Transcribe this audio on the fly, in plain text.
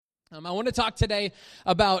I want to talk today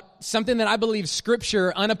about something that I believe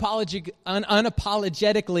Scripture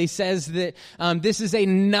unapologetically says that this is a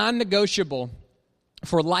non-negotiable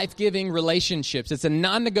for life-giving relationships. It's a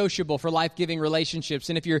non-negotiable for life-giving relationships.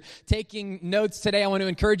 And if you're taking notes today, I want to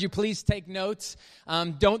encourage you, please take notes.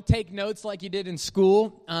 Don't take notes like you did in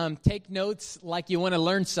school. Take notes like you want to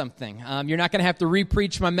learn something. You're not going to have to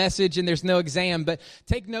re-preach my message and there's no exam, but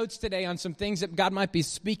take notes today on some things that God might be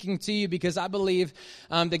speaking to you, because I believe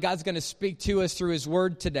that God's going to speak to us through His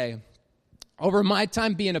Word today. Over my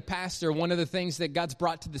time being a pastor, one of the things that God's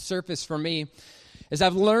brought to the surface for me is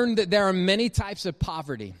I've learned that there are many types of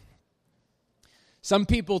poverty. Some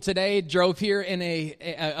people today drove here in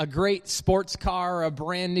a great sports car or a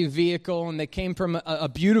brand new vehicle, and they came from a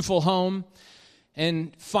beautiful home,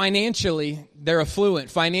 and financially they're affluent.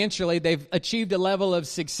 Financially they've achieved a level of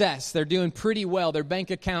success. They're doing pretty well. Their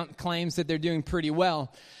bank account claims that they're doing pretty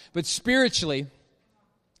well. But spiritually,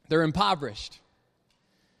 they're impoverished.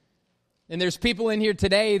 And there's people in here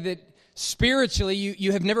today that spiritually,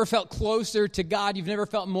 you have never felt closer to God. You've never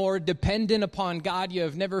felt more dependent upon God. You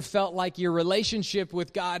have never felt like your relationship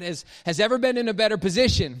with God has ever been in a better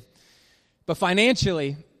position. But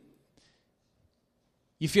financially,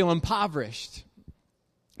 you feel impoverished.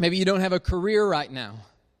 Maybe you don't have a career right now.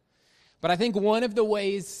 But I think one of the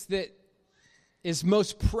ways that is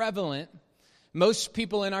most prevalent, most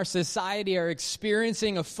people in our society are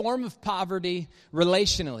experiencing a form of poverty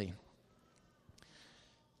relationally.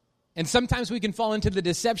 And sometimes we can fall into the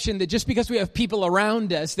deception that just because we have people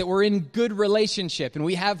around us, that we're in good relationship, and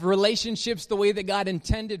we have relationships the way that God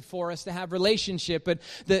intended for us to have relationship. But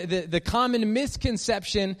the common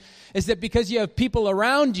misconception is that because you have people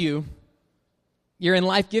around you, you're in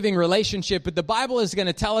life-giving relationship. But the Bible is going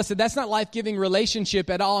to tell us that that's not life-giving relationship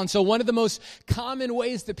at all. And so one of the most common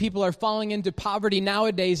ways that people are falling into poverty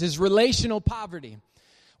nowadays is relational poverty.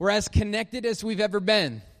 We're as connected as we've ever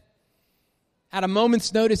been. At a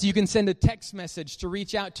moment's notice, you can send a text message to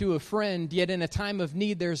reach out to a friend, yet in a time of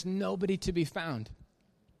need, there's nobody to be found.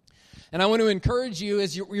 And I want to encourage you,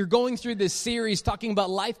 as you're going through this series talking about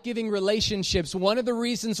life-giving relationships, one of the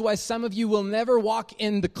reasons why some of you will never walk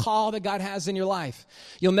in the call that God has in your life,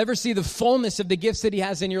 you'll never see the fullness of the gifts that He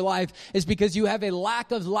has in your life, is because you have a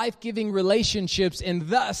lack of life-giving relationships, and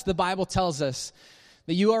thus the Bible tells us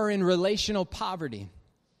that you are in relational poverty.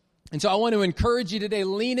 And so I want to encourage you today,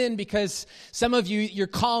 lean in, because some of you, your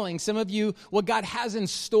calling, some of you, what God has in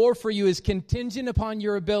store for you is contingent upon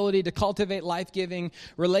your ability to cultivate life-giving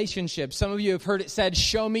relationships. Some of you have heard it said,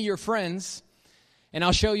 show me your friends, and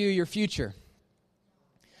I'll show you your future.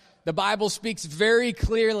 The Bible speaks very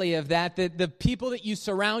clearly of that the people that you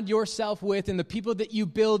surround yourself with and the people that you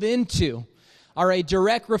build into are a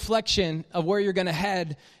direct reflection of where you're going to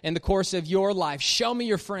head in the course of your life. Show me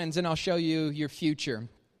your friends, and I'll show you your future.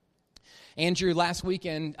 Andrew last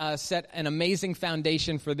weekend set an amazing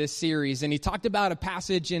foundation for this series, and he talked about a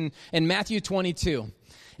passage in Matthew 22.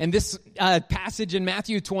 And this passage in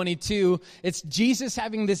Matthew 22, it's Jesus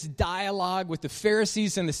having this dialogue with the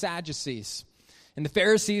Pharisees and the Sadducees. And the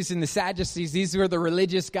Pharisees and the Sadducees, these were the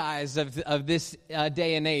religious guys of this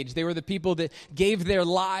day and age. They were the people that gave their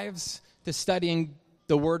lives to studying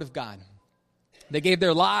the Word of God. They gave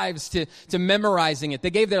their lives to memorizing it. They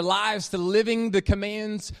gave their lives to living the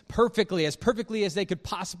commands perfectly as they could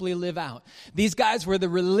possibly live out. These guys were the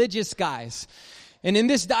religious guys. And in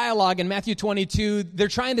this dialogue in Matthew 22, they're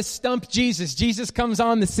trying to stump Jesus. Jesus comes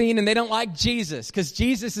on the scene, and they don't like Jesus because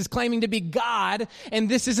Jesus is claiming to be God, and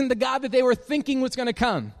this isn't the God that they were thinking was going to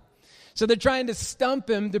come. So they're trying to stump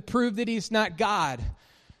Him to prove that He's not God.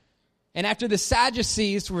 And after the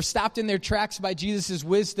Sadducees were stopped in their tracks by Jesus'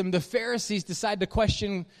 wisdom, the Pharisees decided to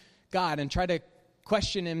question God and try to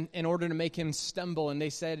question Him in order to make Him stumble. And they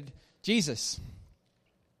said, Jesus,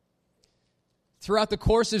 throughout the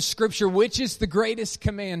course of Scripture, which is the greatest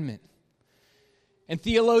commandment? And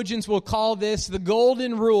theologians will call this the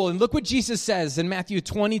golden rule. And look what Jesus says in Matthew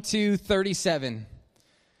 22:37.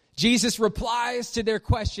 Jesus replies to their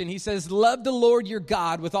question. He says, love the Lord your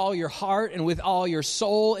God with all your heart and with all your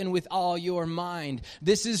soul and with all your mind.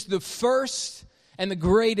 This is the first and the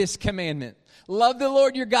greatest commandment. Love the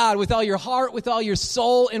Lord your God with all your heart, with all your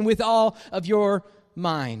soul, and with all of your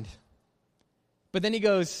mind. But then he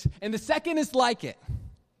goes, and the second is like it.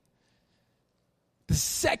 The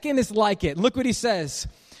second is like it. Look what he says.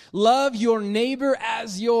 Love your neighbor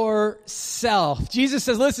as yourself. Jesus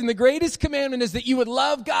says, listen, the greatest commandment is that you would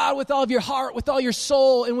love God with all of your heart, with all your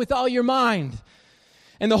soul, and with all your mind.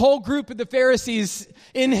 And the whole group of the Pharisees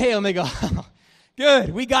inhale and they go, oh,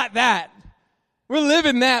 good, we got that. We're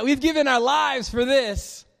living that. We've given our lives for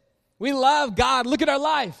this. We love God. Look at our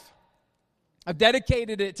life. I've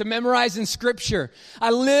dedicated it to memorizing Scripture.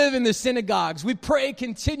 I live in the synagogues. We pray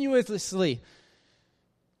continuously.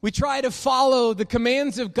 We try to follow the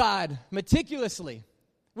commands of God meticulously.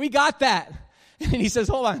 We got that. And he says,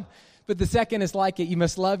 hold on. But the second is like it. You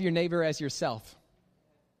must love your neighbor as yourself.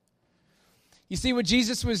 You see, what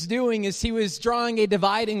Jesus was doing is he was drawing a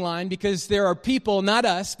dividing line because there are people, not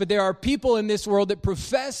us, but there are people in this world that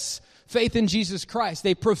profess faith in Jesus Christ.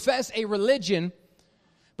 They profess a religion,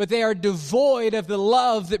 but they are devoid of the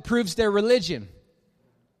love that proves their religion.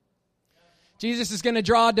 Jesus is going to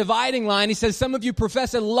draw a dividing line. He says, some of you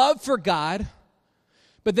profess a love for God,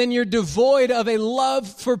 but then you're devoid of a love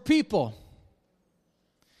for people.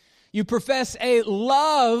 You profess a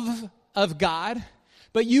love of God,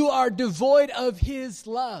 but you are devoid of His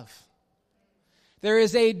love. There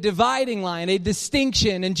is a dividing line, a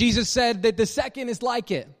distinction, and Jesus said that the second is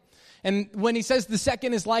like it. And when he says the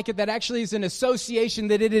second is like it, that actually is an association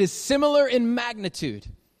that it is similar in magnitude.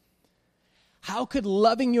 How could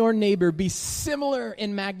loving your neighbor be similar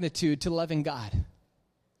in magnitude to loving God?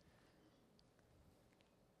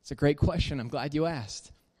 It's a great question. I'm glad you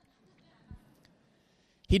asked.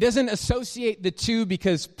 He doesn't associate the two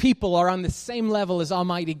because people are on the same level as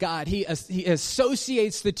Almighty God. He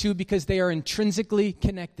associates the two because they are intrinsically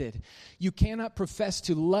connected. You cannot profess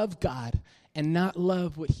to love God and not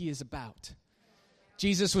love what He is about.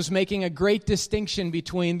 Jesus was making a great distinction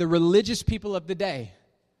between the religious people of the day,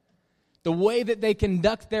 the way that they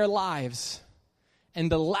conduct their lives, and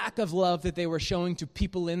the lack of love that they were showing to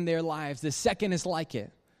people in their lives. The second is like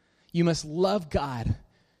it. You must love God,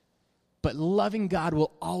 but loving God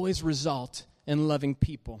will always result in loving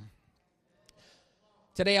people.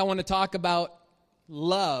 Today I want to talk about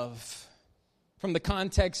love from the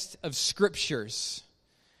context of Scriptures.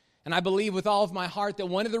 And I believe with all of my heart that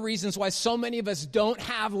one of the reasons why so many of us don't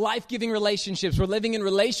have life-giving relationships, we're living in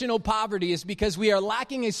relational poverty, is because we are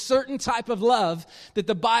lacking a certain type of love that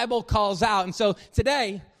the Bible calls out. And so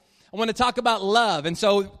today, I want to talk about love. And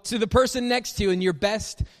so to the person next to you in your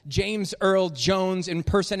best James Earl Jones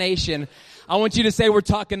impersonation, I want you to say, we're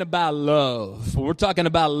talking about love. We're talking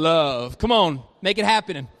about love. Come on, make it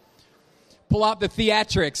happen. Pull out the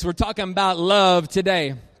theatrics. We're talking about love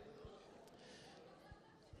today.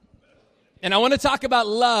 And I want to talk about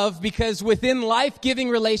love because within life-giving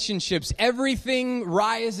relationships, everything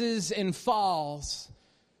rises and falls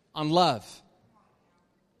on love.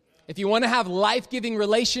 If you want to have life-giving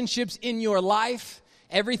relationships in your life,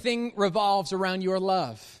 everything revolves around your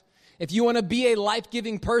love. If you want to be a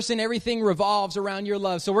life-giving person, everything revolves around your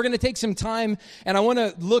love. So we're going to take some time, and I want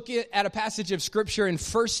to look at a passage of Scripture in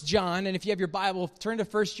 1 John. And if you have your Bible, turn to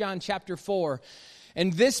 1 John chapter 4.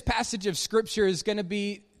 And this passage of Scripture is going to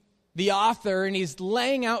be the author, and he's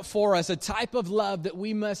laying out for us a type of love that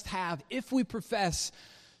we must have if we profess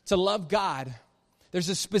to love God. There's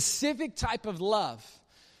a specific type of love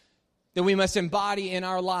that we must embody in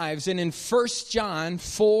our lives. And in 1 John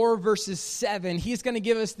 4 verses 7, he's going to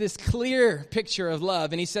give us this clear picture of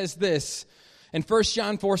love. And he says this in 1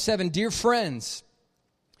 John 4:7, "Dear friends,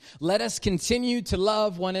 let us continue to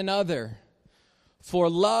love one another, for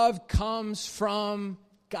love comes from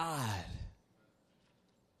God."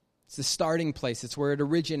 It's the starting place. It's where it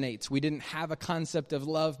originates. We didn't have a concept of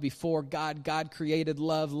love before God. God created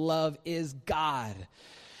love. Love is God.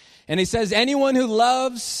 And he says, anyone who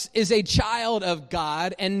loves is a child of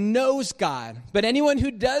God and knows God. But anyone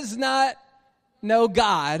who does not know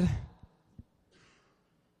God,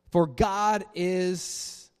 for God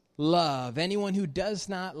is love. Anyone who does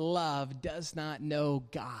not love does not know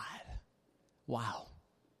God. Wow.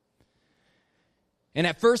 And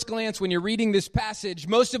at first glance, when you're reading this passage,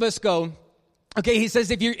 most of us go, okay, he says,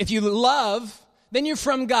 if you love, then you're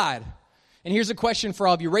from God. And here's a question for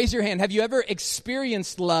all of you. Raise your hand. Have you ever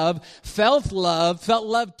experienced love, felt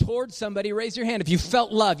love towards somebody? Raise your hand. If you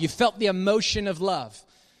felt love, you felt the emotion of love.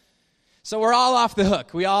 So we're all off the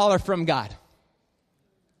hook. We all are from God.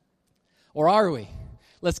 Or are we?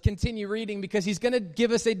 Let's continue reading because he's going to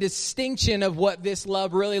give us a distinction of what this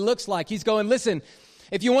love really looks like. He's going, listen,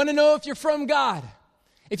 if you want to know if you're from God,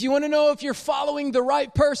 if you want to know if you're following the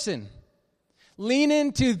right person, lean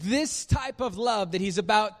into this type of love that he's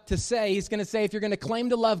about to say. He's going to say, if you're going to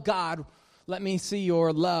claim to love God, let me see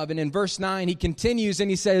your love. And in verse 9, he continues and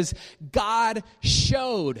he says, God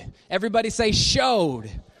showed. Everybody say showed.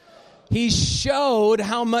 He showed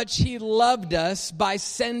how much he loved us by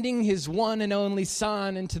sending his one and only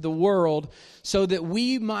Son into the world so that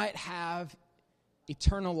we might have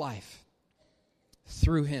eternal life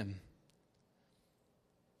through him.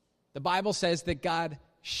 The Bible says that God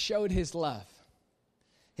showed his love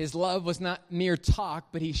His love was not mere talk,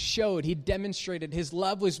 but he showed, he demonstrated. His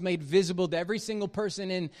love was made visible to every single person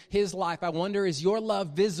in his life. I wonder, is your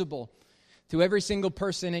love visible to every single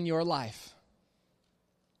person in your life?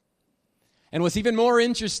 And what's even more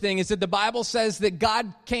interesting is that the Bible says that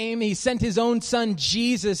God came, he sent his own son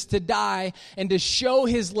Jesus to die and to show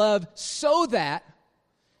his love so that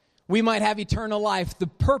we might have eternal life. The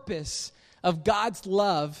purpose of God's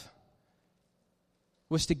love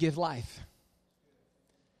was to give life.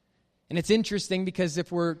 And it's interesting because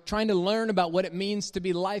if we're trying to learn about what it means to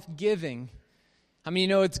be life-giving, I mean, you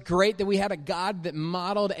know, it's great that we had a God that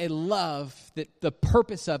modeled a love that the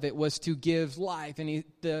purpose of it was to give life. And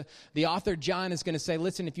the author John is going to say,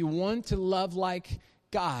 listen, if you want to love like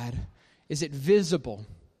God, is it visible?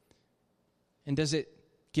 And does it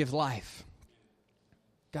give life?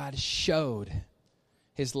 God showed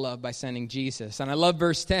his love by sending Jesus. And I love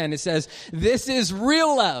verse 10. It says, this is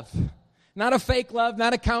real love. Not a fake love,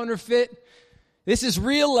 not a counterfeit. This is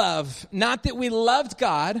real love. Not that we loved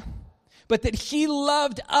God, but that he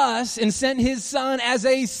loved us and sent his son as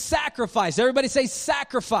a sacrifice. Everybody say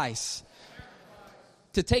sacrifice.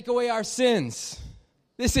 To take away our sins.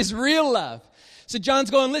 This is real love. So John's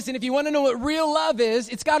going, listen, if you want to know what real love is,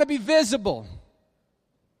 it's got to be visible.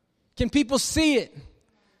 Can people see it?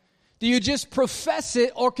 Do you just profess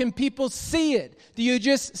it, or can people see it? Do you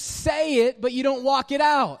just say it, but you don't walk it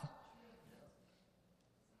out?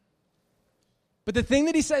 But the thing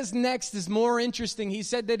that he says next is more interesting. He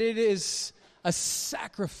said that it is a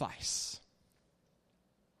sacrifice.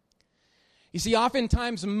 You see,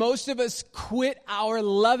 oftentimes most of us quit our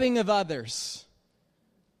loving of others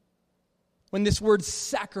when this word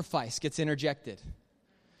sacrifice gets interjected.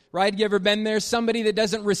 Right? You ever been there? Somebody that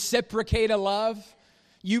doesn't reciprocate a love.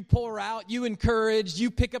 You pour out, you encourage, you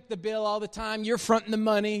pick up the bill all the time, you're fronting the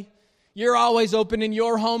money, you're always open in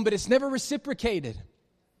your home, but it's never reciprocated.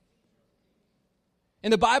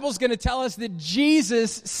 And the Bible's going to tell us that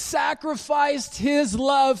Jesus sacrificed his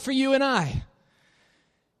love for you and I.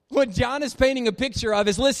 What John is painting a picture of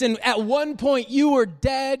is, listen, at one point you were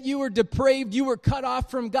dead, you were depraved, you were cut off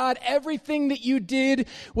from God. Everything that you did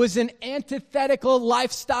was an antithetical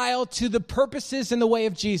lifestyle to the purposes and the way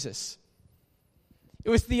of Jesus. It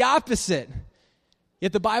was the opposite.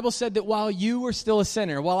 Yet the Bible said that while you were still a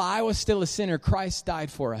sinner, while I was still a sinner, Christ died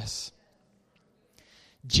for us.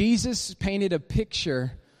 Jesus painted a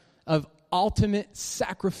picture of ultimate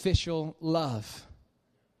sacrificial love.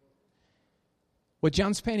 What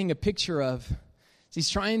John's painting a picture of is he's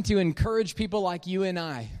trying to encourage people like you and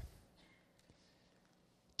I.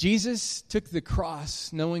 Jesus took the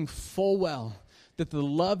cross knowing full well that the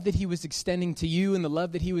love that he was extending to you and the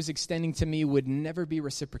love that he was extending to me would never be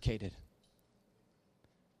reciprocated.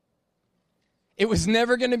 It was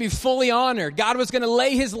never going to be fully honored. God was going to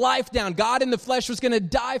lay his life down. God in the flesh was going to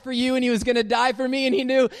die for you, and he was going to die for me, and he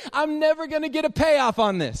knew, I'm never going to get a payoff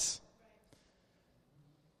on this.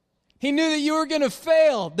 He knew that you were going to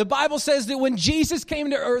fail. The Bible says that when Jesus came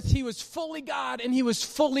to earth, he was fully God and he was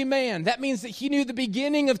fully man. That means that he knew the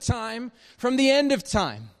beginning of time from the end of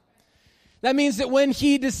time. That means that when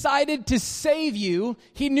he decided to save you,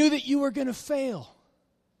 he knew that you were going to fail.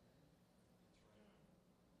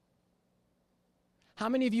 How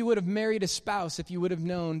many of you would have married a spouse if you would have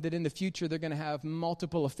known that in the future they're going to have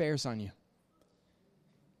multiple affairs on you?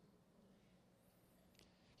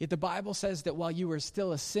 Yet the Bible says that while you were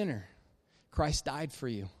still a sinner, Christ died for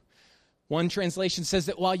you. One translation says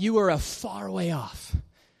that while you were a far way off,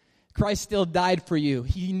 Christ still died for you.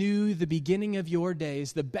 He knew the beginning of your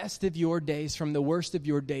days, the best of your days from the worst of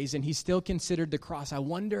your days, and he still considered the cross. I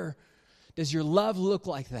wonder, does your love look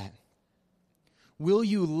like that? Will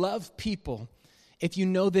you love people if you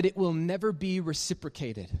know that it will never be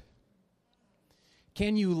reciprocated?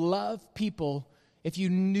 Can you love people if you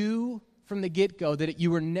knew from the get-go that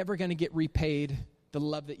you were never going to get repaid the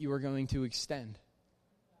love that you were going to extend?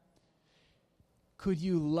 Could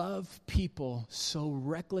you love people so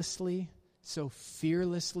recklessly, so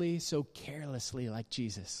fearlessly, so carelessly like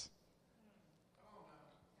Jesus?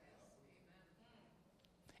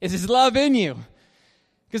 Is his love in you?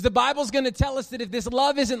 Because the Bible's going to tell us that if this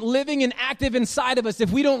love isn't living and active inside of us,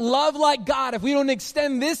 if we don't love like God, if we don't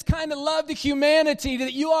extend this kind of love to humanity,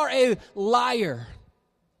 that you are a liar.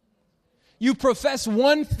 You profess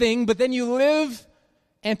one thing, but then you live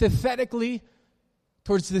antithetically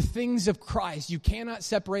towards the things of Christ. You cannot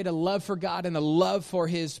separate a love for God and a love for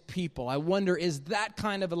his people. I wonder, is that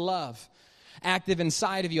kind of a love active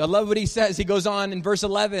inside of you? I love what he says. He goes on in verse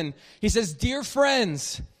 11. He says, dear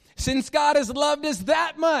friends, since God has loved us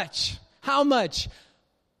that much, how much?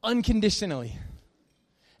 Unconditionally.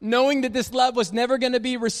 knowing that this love was never going to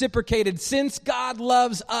be reciprocated, since God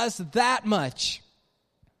loves us that much,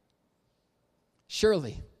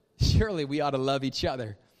 surely we ought to love each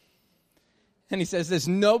other. And he says this,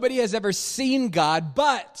 nobody has ever seen God,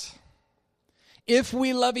 but if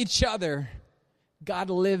we love each other, God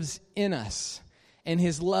lives in us, and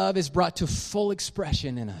his love is brought to full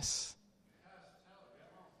expression in us.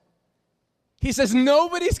 He says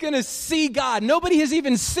nobody's going to see God. Nobody has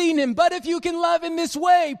even seen him. But if you can love in this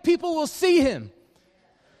way, people will see him.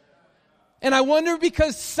 And I wonder,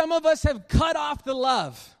 because some of us have cut off the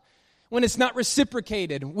love when it's not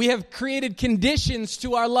reciprocated. We have created conditions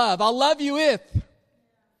to our love. I'll love you if.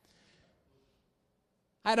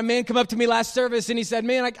 I had a man come up to me last service and he said,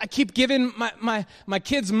 man, I keep giving my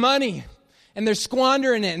kids money. And they're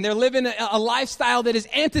squandering it, and they're living a lifestyle that is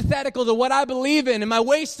antithetical to what I believe in. Am I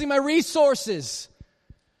wasting my resources?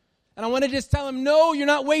 And I want to just tell him, no, you're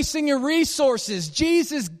not wasting your resources.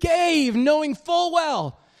 Jesus gave, knowing full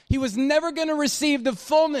well he was never going to receive the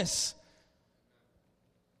fullness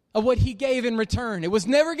of what he gave in return. It was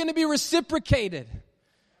never going to be reciprocated.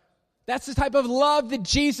 That's the type of love that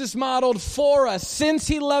Jesus modeled for us. Since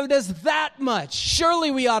he loved us that much,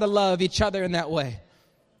 surely we ought to love each other in that way.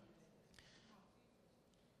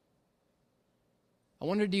 I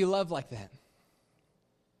wonder, do you love like that?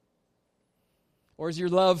 Or is your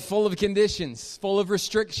love full of conditions, full of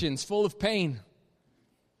restrictions, full of pain?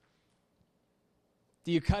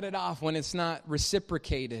 Do you cut it off when it's not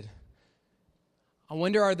reciprocated? I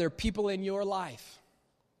wonder, are there people in your life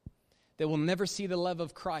that will never see the love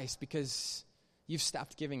of Christ because you've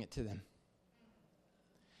stopped giving it to them?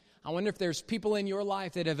 I wonder if there's people in your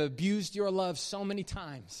life that have abused your love so many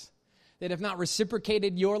times, that have not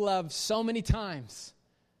reciprocated your love so many times,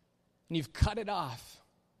 and you've cut it off,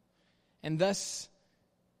 and thus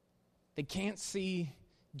they can't see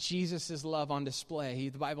Jesus' love on display.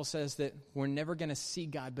 The Bible says that we're never going to see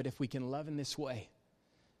God, but if we can love in this way,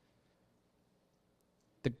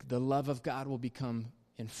 the love of God will become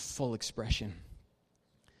in full expression.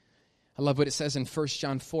 I love what it says in 1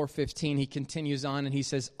 John 4:15. He continues on and he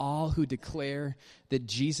says, all who declare that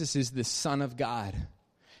Jesus is the Son of God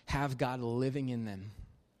have God living in them.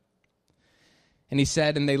 And he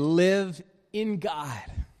said, and they live in God.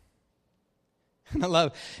 And I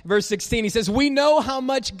love verse 16. He says, we know how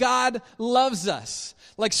much God loves us.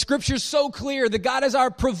 Like Scripture's so clear that God is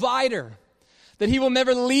our provider, that he will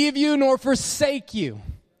never leave you nor forsake you,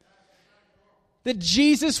 that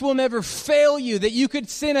Jesus will never fail you, that you could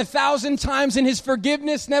sin 1,000 times and his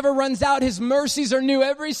forgiveness never runs out. His mercies are new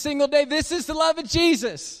every single day. This is the love of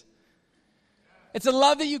Jesus. It's a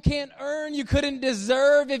love that you can't earn, you couldn't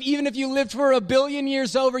deserve. Even if you lived for 1 billion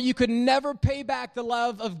years over, you could never pay back the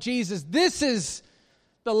love of Jesus. This is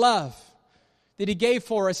the love that he gave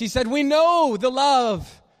for us. He said, we know the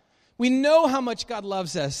love. We know how much God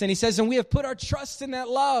loves us. And he says, and we have put our trust in that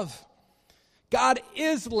love. God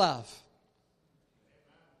is love.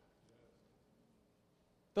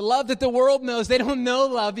 The love that the world knows, they don't know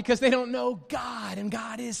love because they don't know God, and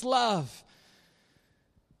God is love.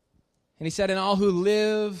 And he said, and all who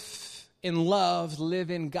live in love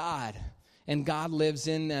live in God, and God lives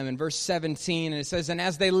in them. In verse 17, and it says, and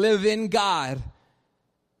as they live in God,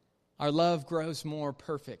 our love grows more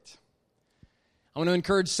perfect. I want to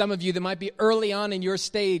encourage some of you that might be early on in your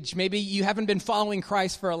stage. Maybe you haven't been following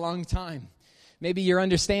Christ for a long time. Maybe your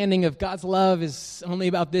understanding of God's love is only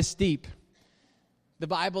about this deep. The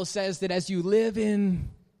Bible says that as you live in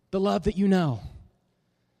the love that you know,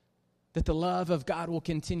 that the love of God will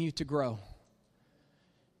continue to grow.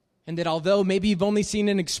 And that although maybe you've only seen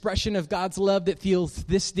an expression of God's love that feels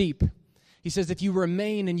this deep, he says if you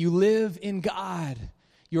remain and you live in God,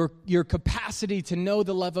 your capacity to know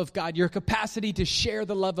the love of God, your capacity to share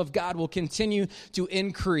the love of God will continue to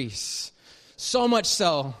increase. So much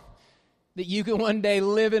so that you can one day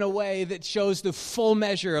live in a way that shows the full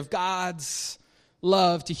measure of God's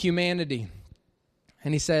love to humanity.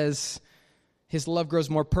 And he says, his love grows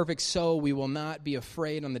more perfect, so we will not be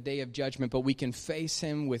afraid on the day of judgment, but we can face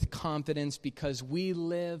him with confidence because we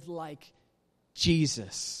live like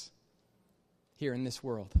Jesus here in this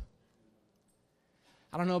world.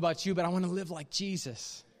 I don't know about you, but I want to live like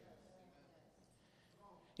Jesus.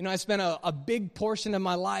 You know, I spent a big portion of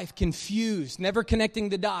my life confused, never connecting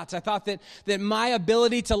the dots. I thought that my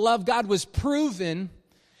ability to love God was proven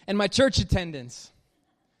in my church attendance.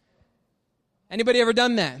 Anybody ever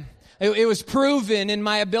done that? It was proven in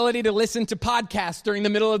my ability to listen to podcasts during the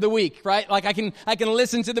middle of the week, right? Like I can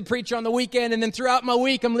listen to the preacher on the weekend, and then throughout my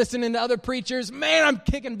week, I'm listening to other preachers. Man, I'm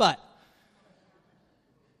kicking butt.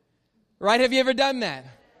 Right? Have you ever done that?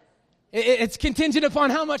 It's contingent upon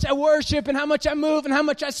how much I worship and how much I move and how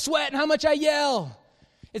much I sweat and how much I yell.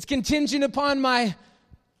 It's contingent upon my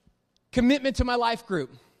commitment to my life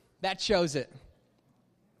group. That shows it.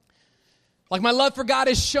 Like my love for God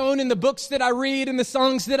is shown in the books that I read and the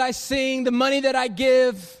songs that I sing, the money that I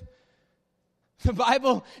give. The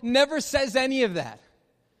Bible never says any of that.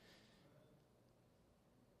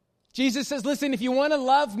 Jesus says, listen, if you want to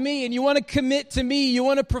love me and you want to commit to me, you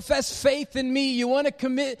want to profess faith in me, you want to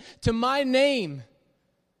commit to my name,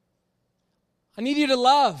 I need you to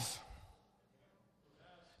love.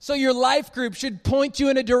 So your life group should point you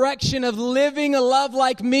in a direction of living a love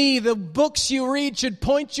like me. The books you read should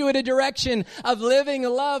point you in a direction of living a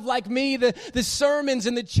love like me. The sermons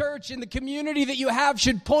in the church and the community that you have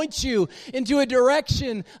should point you into a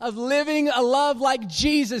direction of living a love like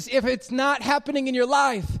Jesus. If it's not happening in your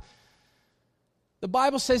life, the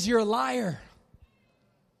Bible says you're a liar.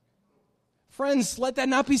 Friends, let that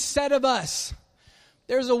not be said of us.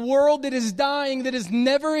 There's a world that is dying that has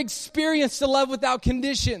never experienced a love without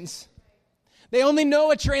conditions. They only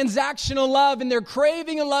know a transactional love, and they're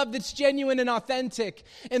craving a love that's genuine and authentic.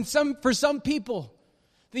 And for some people,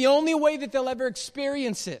 the only way that they'll ever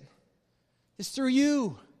experience it is through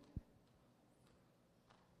you.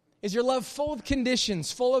 Is your love full of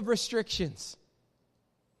conditions, full of restrictions?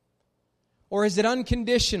 Or is it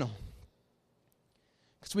unconditional?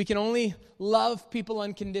 Because we can only love people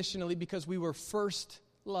unconditionally because we were first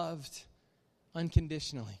loved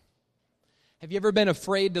unconditionally. Have you ever been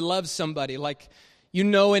afraid to love somebody? Like you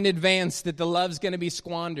know in advance that the love's going to be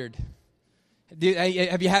squandered.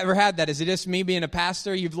 Have you ever had that? Is it just me being a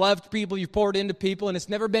pastor? You've loved people, you've poured into people, and it's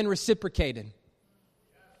never been reciprocated.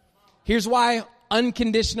 Here's why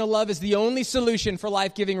unconditional love is the only solution for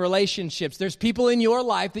life-giving relationships. There's people in your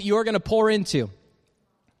life that you're going to pour into.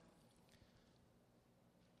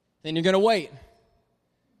 Then you're going to wait.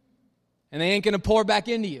 And they ain't going to pour back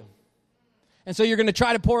into you. And so you're going to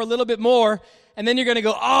try to pour a little bit more, and then you're going to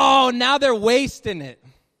go, oh, now they're wasting it,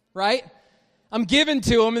 right? I'm giving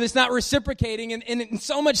to them, and it's not reciprocating, and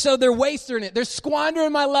so much so they're wasting it. They're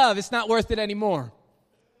squandering my love. It's not worth it anymore.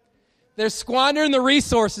 They're squandering the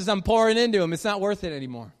resources I'm pouring into them. It's not worth it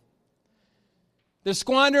anymore. They're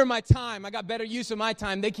squandering my time. I got better use of my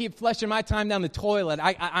time. They keep flushing my time down the toilet.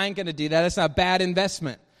 I ain't going to do that. That's not a bad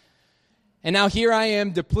investment. And now here I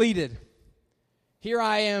am depleted. Here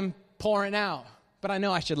I am pouring out. But I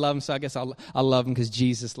know I should love them, so I guess I'll love them because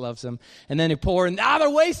Jesus loves them. And then they pour, and now they're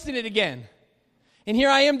wasting it again. And here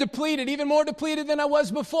I am depleted, even more depleted than I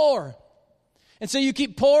was before. And so you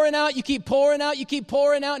keep pouring out, you keep pouring out, you keep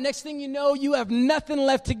pouring out. Next thing you know, you have nothing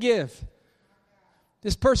left to give.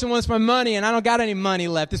 This person wants my money, and I don't got any money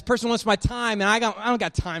left. This person wants my time, and I don't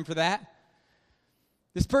got time for that.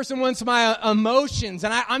 This person wants my emotions,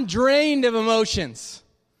 and I'm drained of emotions.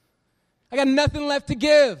 I got nothing left to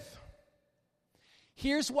give.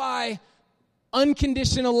 Here's why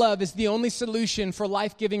unconditional love is the only solution for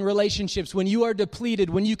life-giving relationships. When you are depleted,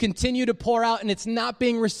 when you continue to pour out and it's not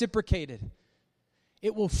being reciprocated,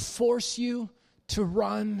 it will force you to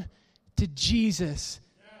run to Jesus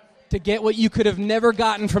to get what you could have never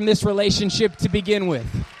gotten from this relationship to begin with.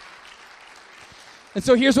 And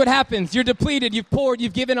so here's what happens. You're depleted, you've poured,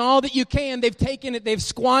 you've given all that you can, they've taken it, they've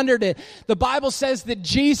squandered it. The Bible says that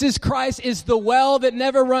Jesus Christ is the well that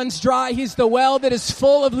never runs dry. He's the well that is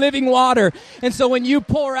full of living water. And so when you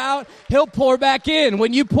pour out, He'll pour back in.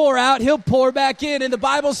 When you pour out, He'll pour back in. And the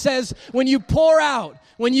Bible says when you pour out,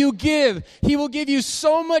 when you give, He will give you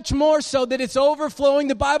so much more so that it's overflowing.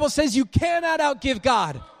 The Bible says you cannot outgive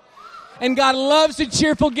God. And God loves a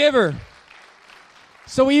cheerful giver.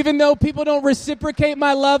 So even though people don't reciprocate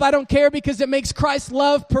my love, I don't care because it makes Christ's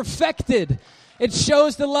love perfected. It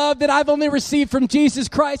shows the love that I've only received from Jesus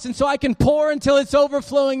Christ, and so I can pour until it's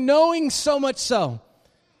overflowing, knowing so much so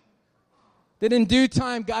that in due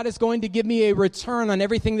time, God is going to give me a return on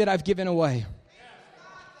everything that I've given away.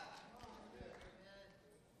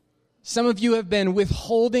 Some of you have been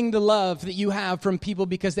withholding the love that you have from people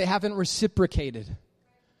because they haven't reciprocated.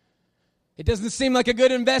 It doesn't seem like a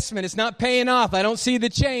good investment. It's not paying off. I don't see the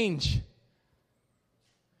change.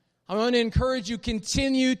 I want to encourage you,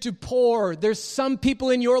 continue to pour. There's some people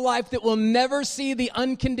in your life that will never see the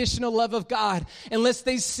unconditional love of God unless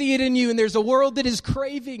they see it in you. And there's a world that is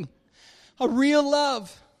craving a real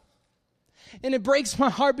love. And it breaks my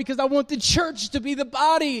heart because I want the church to be the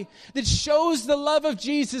body that shows the love of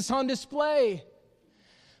Jesus on display.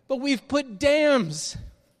 But we've put dams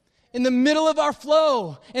in the middle of our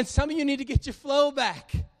flow. And some of you need to get your flow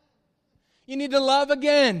back. You need to love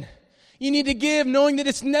again. You need to give knowing that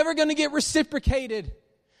it's never going to get reciprocated.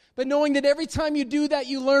 But knowing that every time you do that,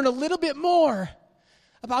 you learn a little bit more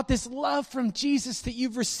about this love from Jesus that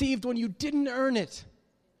you've received when you didn't earn it,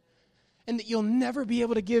 and that you'll never be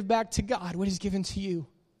able to give back to God what He's given to you.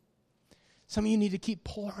 Some of you need to keep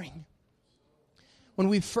pouring. When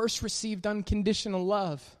we first received unconditional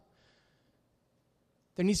love,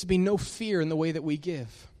 there needs to be no fear in the way that we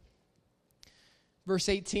give. Verse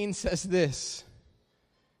 18 says this: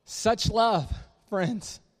 such love,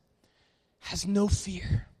 friends, has no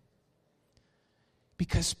fear,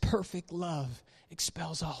 because perfect love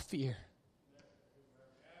expels all fear.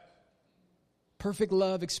 Perfect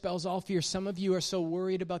love expels all fear. Some of you are so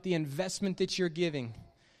worried about the investment that you're giving.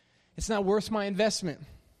 It's not worth my investment.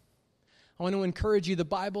 I want to encourage you. The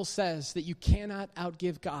Bible says that you cannot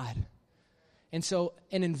outgive God. And so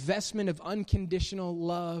an investment of unconditional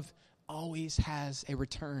love always has a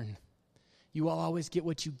return. You will always get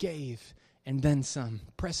what you gave and then some,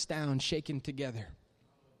 pressed down, shaken together.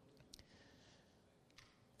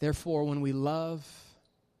 Therefore, when we love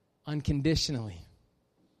unconditionally,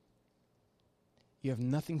 you have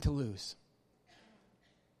nothing to lose.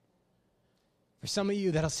 For some of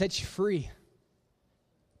you, that'll set you free.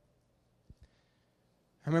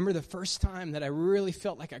 I remember the first time that I really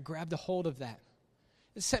felt like I grabbed a hold of that.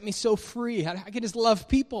 It set me so free. I could just love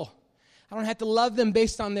people. I don't have to love them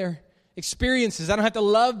based on their experiences. I don't have to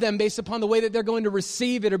love them based upon the way that they're going to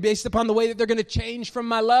receive it or based upon the way that they're going to change from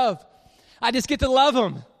my love. I just get to love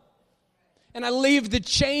them. And I leave the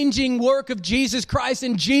changing work of Jesus Christ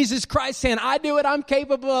in Jesus Christ's hand. I do what I'm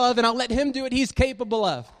capable of, and I'll let Him do what He's capable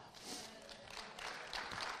of.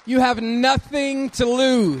 You have nothing to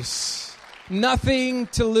lose. Nothing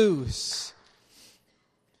to lose.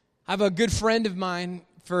 I have a good friend of mine,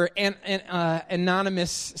 for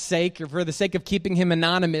anonymous sake, or for the sake of keeping him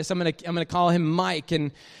anonymous, I'm gonna call him Mike.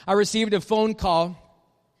 And I received a phone call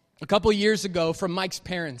a couple years ago from Mike's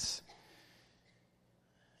parents.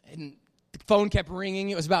 And the phone kept ringing.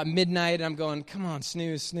 It was about midnight, and I'm going, come on,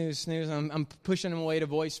 snooze, snooze, snooze. I'm pushing him away to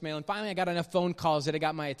voicemail. And finally, I got enough phone calls that it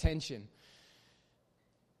got my attention.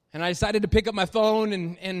 And I decided to pick up my phone,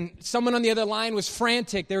 and someone on the other line was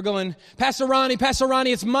frantic. They were going, Pastor Ronnie,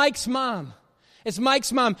 it's Mike's mom. It's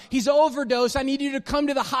Mike's mom. He's overdosed. I need you to come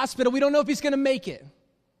to the hospital. We don't know if he's going to make it.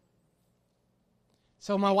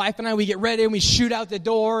 So my wife and I, we get ready, and we shoot out the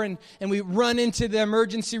door, and we run into the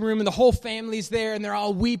emergency room, and the whole family's there, and they're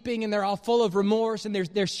all weeping, and they're all full of remorse, and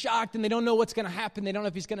they're shocked, and they don't know what's going to happen. They don't know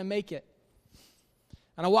if he's going to make it.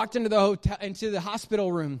 And I walked into the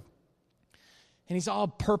hospital room, and he's all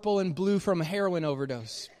purple and blue from a heroin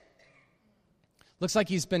overdose. Looks like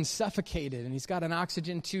he's been suffocated, and he's got an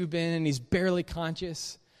oxygen tube in, and he's barely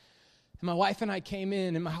conscious. And my wife and I came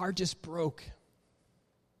in, and my heart just broke.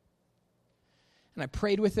 And I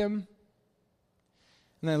prayed with him,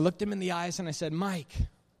 and I looked him in the eyes, and I said, Mike,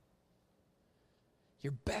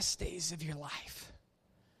 your best days of your life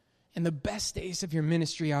and the best days of your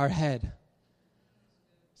ministry are ahead.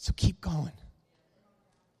 So keep going.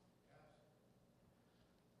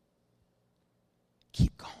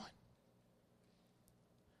 Keep going.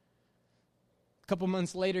 A couple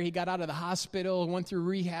months later, he got out of the hospital, went through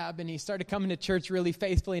rehab, and he started coming to church really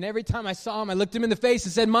faithfully. And every time I saw him, I looked him in the face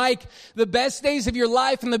and said, Mike, the best days of your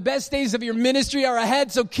life and the best days of your ministry are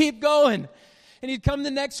ahead, so keep going. And he'd come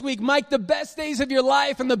the next week, Mike, the best days of your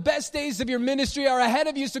life and the best days of your ministry are ahead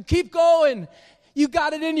of you, so keep going. You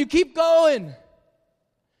got it in you, keep going.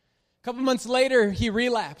 A couple months later, he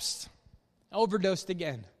relapsed, overdosed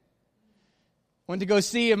again. Went to go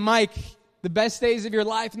see him, Mike, the best days of your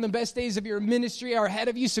life and the best days of your ministry are ahead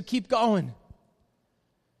of you, so keep going.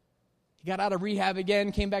 He got out of rehab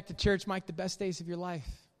again, came back to church. Mike, the best days of your life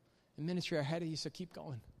and ministry are ahead of you, so keep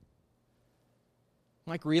going.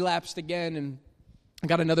 Mike relapsed again, and I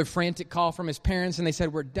got another frantic call from his parents, and they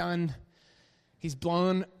said, we're done. He's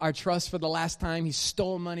blown our trust for the last time. He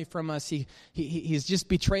stole money from us. He's just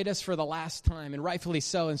betrayed us for the last time, and rightfully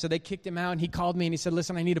so. And so they kicked him out, and he called me, and he said,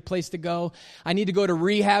 listen, I need a place to go. I need to go to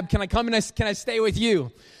rehab. Can I come and can I stay with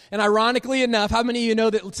you? And ironically enough, how many of you know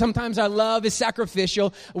that sometimes our love is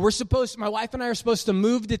sacrificial? My wife and I are supposed to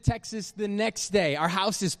move to Texas the next day. Our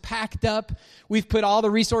house is packed up. We've put all the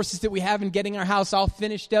resources that we have in getting our house all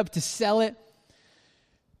finished up to sell it.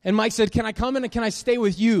 And Mike said, can I come and can I stay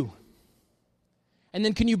with you? And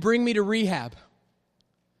then can you bring me to rehab?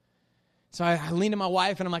 So I leaned to my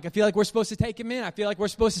wife, and I'm like, I feel like we're supposed to take him in. I feel like we're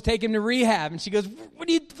supposed to take him to rehab. And she goes,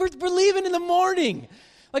 we're leaving in the morning.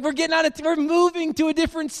 Like we're moving to a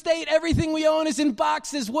different state. Everything we own is in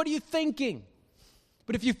boxes. What are you thinking?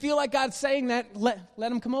 But if you feel like God's saying that, let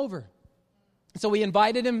him come over. So we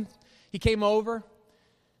invited him. He came over.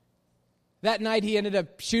 That night he ended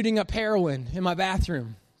up shooting up heroin in my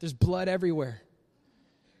bathroom. There's blood everywhere.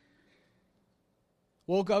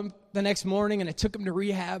 Woke up the next morning and I took him to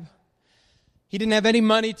rehab. He didn't have any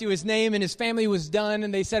money to his name and his family was done.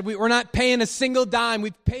 And they said, we're not paying a single dime.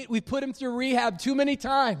 We put him through rehab too many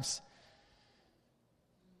times.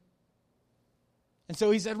 And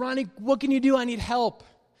so he said, Ronnie, what can you do? I need help.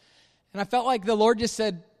 And I felt like the Lord just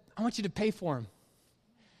said, I want you to pay for him.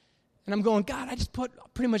 And I'm going, God, I just put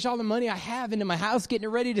pretty much all the money I have into my house, getting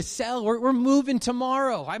it ready to sell. We're moving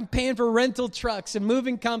tomorrow. I'm paying for rental trucks and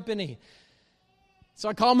moving company. So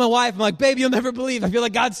I called my wife. I'm like, babe, you'll never believe. I feel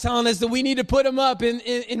like God's telling us that we need to put him up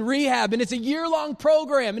in rehab. And it's a year-long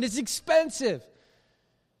program, and it's expensive.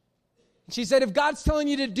 And she said, if God's telling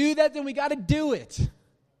you to do that, then we got to do it.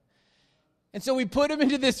 And so we put him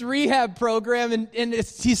into this rehab program, and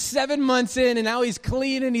he's 7 months in, and now he's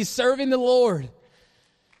clean, and he's serving the Lord.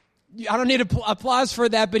 I don't need applause for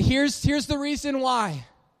that, but here's the reason why.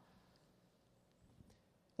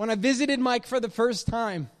 When I visited Mike for the first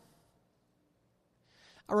time,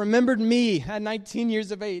 I remembered me at 19 years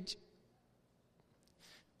of age.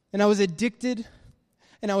 And I was addicted,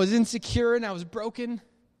 and I was insecure, and I was broken.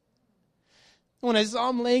 When I saw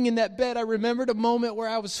him laying in that bed, I remembered a moment where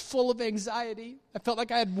I was full of anxiety. I felt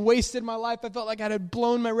like I had wasted my life. I felt like I had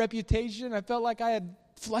blown my reputation. I felt like I had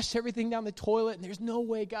flushed everything down the toilet, and there's no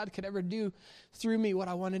way God could ever do through me what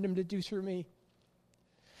I wanted him to do through me.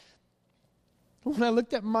 When I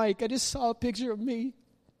looked at Mike, I just saw a picture of me.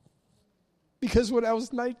 Because when I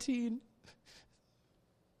was 19,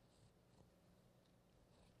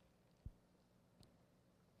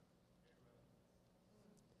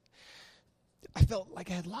 I felt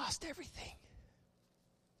like I had lost everything.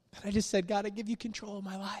 And I just said, God, I give you control of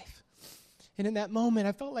my life. And in that moment,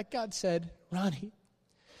 I felt like God said, Ronnie,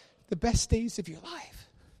 the best days of your life,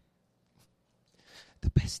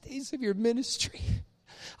 the best days of your ministry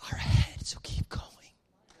are ahead, so keep going.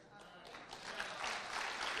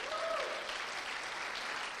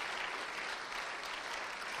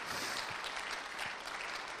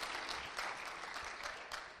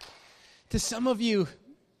 To some of you,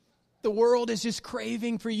 the world is just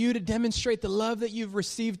craving for you to demonstrate the love that you've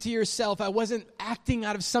received to yourself. I wasn't acting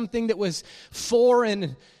out of something that was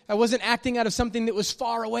foreign. I wasn't acting out of something that was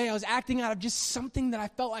far away. I was acting out of just something that I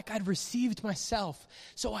felt like I'd received myself.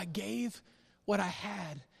 So I gave what I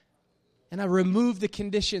had, and I removed the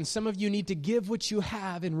conditions. Some of you need to give what you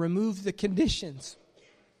have and remove the conditions.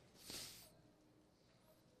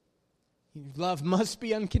 Love must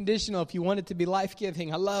be unconditional if you want it to be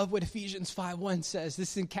life-giving. I love what Ephesians 5:1 says.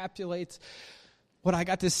 This encapsulates what I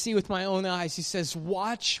got to see with my own eyes. He says,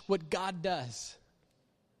 watch what God does,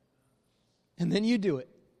 and then you do it.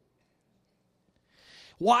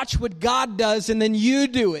 Watch what God does, and then you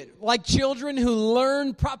do it. Like children who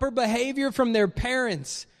learn proper behavior from their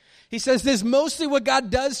parents. He says this, mostly what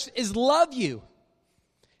God does is love you.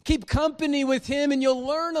 Keep company with him, and you'll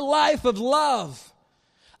learn a life of love.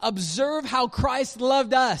 Observe how Christ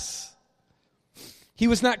loved us. He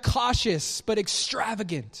was not cautious, but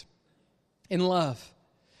extravagant in love.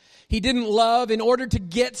 He didn't love in order to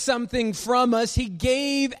get something from us. He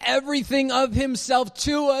gave everything of himself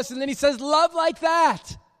to us. And then he says, love like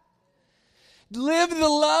that. Live the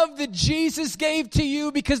love that Jesus gave to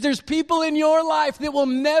you, because there's people in your life that will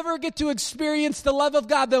never get to experience the love of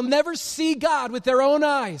God. They'll never see God with their own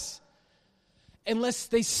eyes unless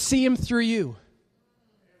they see him through you.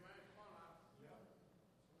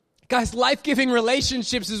 Guys, life-giving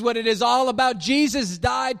relationships is what it is all about. Jesus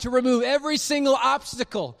died to remove every single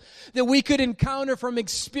obstacle that we could encounter from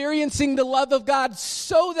experiencing the love of God,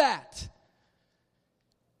 so that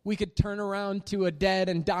we could turn around to a dead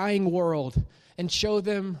and dying world and show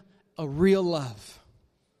them a real love.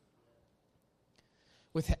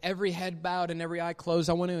 With every head bowed and every eye closed,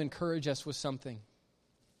 I want to encourage us with something.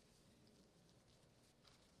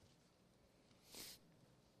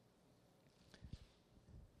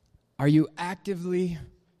 Are you actively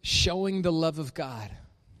showing the love of God?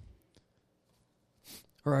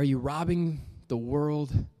 Or are you robbing the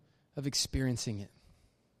world of experiencing it?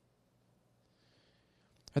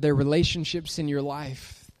 Are there relationships in your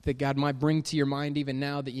life that God might bring to your mind even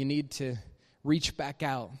now that you need to reach back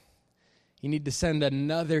out? You need to send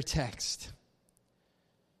another text.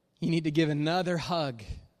 You need to give another hug.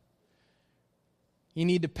 You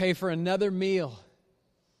need to pay for another meal.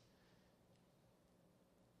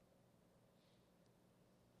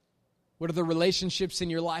 What are the relationships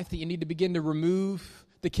in your life that you need to begin to remove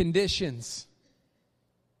the conditions?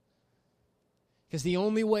 Because the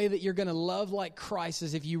only way that you're going to love like Christ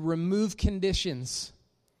is if you remove conditions.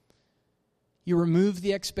 You remove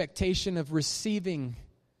the expectation of receiving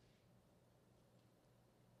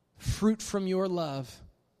fruit from your love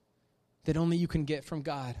that only you can get from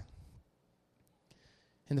God.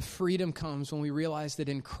 And the freedom comes when we realize that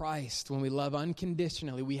in Christ, when we love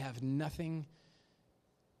unconditionally, we have nothing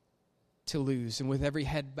to lose. And with every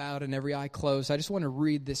head bowed and every eye closed, I just want to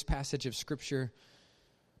read this passage of Scripture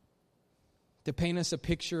to paint us a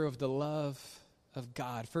picture of the love of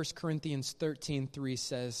God. 1 Corinthians 13:3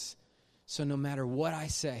 says, so no matter what I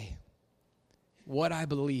say, what I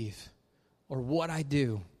believe, or what I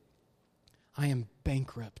do, I am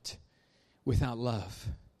bankrupt without love.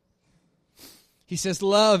 He says,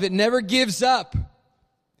 love, it never gives up.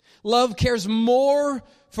 Love cares more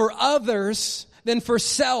for others than for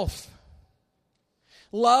self.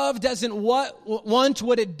 Love doesn't want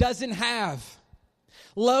what it doesn't have.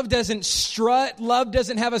 Love doesn't strut. Love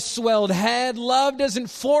doesn't have a swelled head. Love doesn't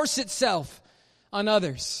force itself on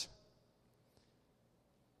others.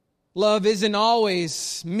 Love isn't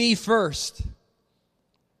always me first.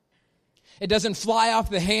 It doesn't fly off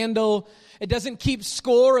the handle. It doesn't keep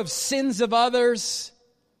score of sins of others.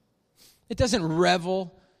 It doesn't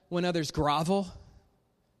revel when others grovel.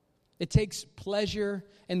 It takes pleasure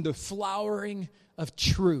in the flowering of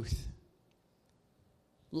truth.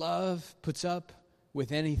 Love puts up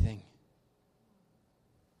with anything.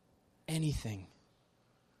 Anything.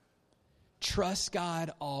 Trust God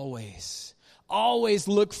always. Always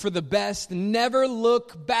look for the best. Never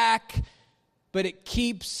look back, but it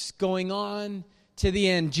keeps going on to the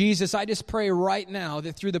end. Jesus, I just pray right now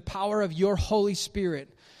that through the power of your Holy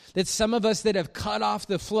Spirit, that some of us that have cut off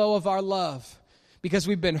the flow of our love because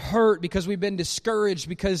we've been hurt, because we've been discouraged,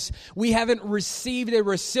 because we haven't received a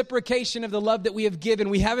reciprocation of the love that we have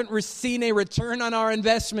given. We haven't received a return on our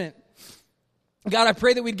investment. God, I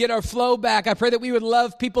pray that we'd get our flow back. I pray that we would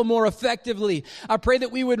love people more effectively. I pray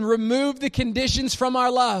that we would remove the conditions from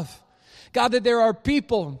our love. God, that there are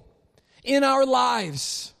people in our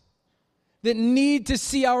lives that need to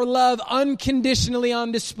see our love unconditionally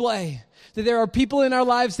on display. That there are people in our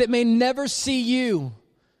lives that may never see you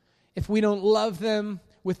if we don't love them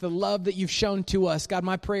with the love that you've shown to us. God,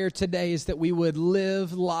 my prayer today is that we would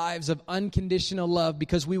live lives of unconditional love,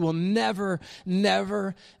 because we will never,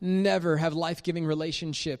 never, never have life-giving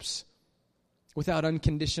relationships without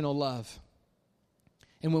unconditional love.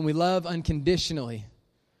 And when we love unconditionally,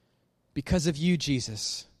 because of you,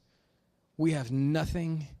 Jesus, we have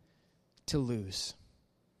nothing to lose.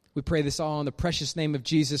 We pray this all in the precious name of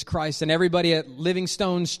Jesus Christ. And everybody at Living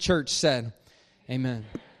Stones Church said, amen.